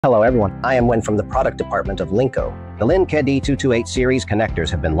Hello everyone, I am Wen from the product department of CNLINKO. The CNLINKO D228 series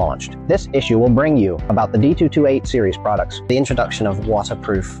connectors have been launched. This issue will bring you about the D228 series products, the introduction of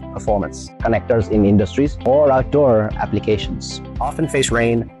waterproof performance connectors in industries or outdoor applications, often face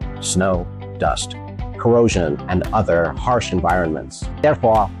rain, snow, dust, corrosion, and other harsh environments.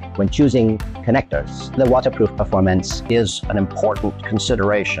 Therefore, when choosing connectors, the waterproof performance is an important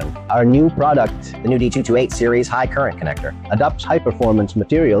consideration. Our new product, the new D228 series high current connector, adopts high-performance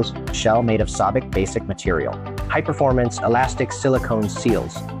materials, shell made of Sabic basic material, high-performance elastic silicone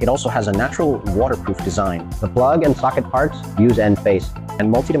seals. It also has a natural waterproof design. The plug and socket parts use end face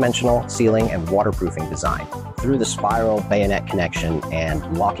and multidimensional sealing and waterproofing design. Through the spiral bayonet connection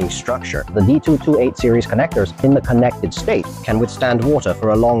and locking structure, the D228 series connectors in the connected state can withstand water for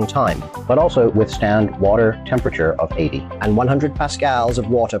a long time, but also withstand water temperature of 80 and 100 pascals of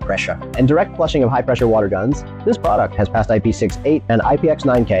water pressure. And direct flushing of high-pressure water guns, this product has passed IP68 and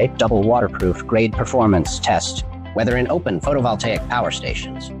IPX9K double waterproof grade performance test, whether in open photovoltaic power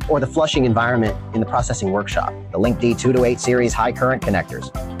stations or the flushing environment in the processing workshop. The CNLINKO D228 series high current connectors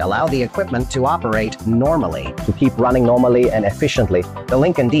allow the equipment to operate normally, to keep running normally and efficiently. The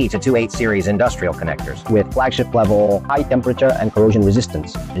CNLINKO D228 series industrial connectors with flagship level high temperature and corrosion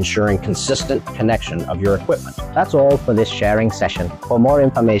resistance, ensuring consistent connection of your equipment. That's all for this sharing session. For more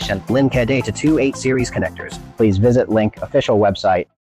information, CNLINKO D228 series connectors, please visit CNLINKO official website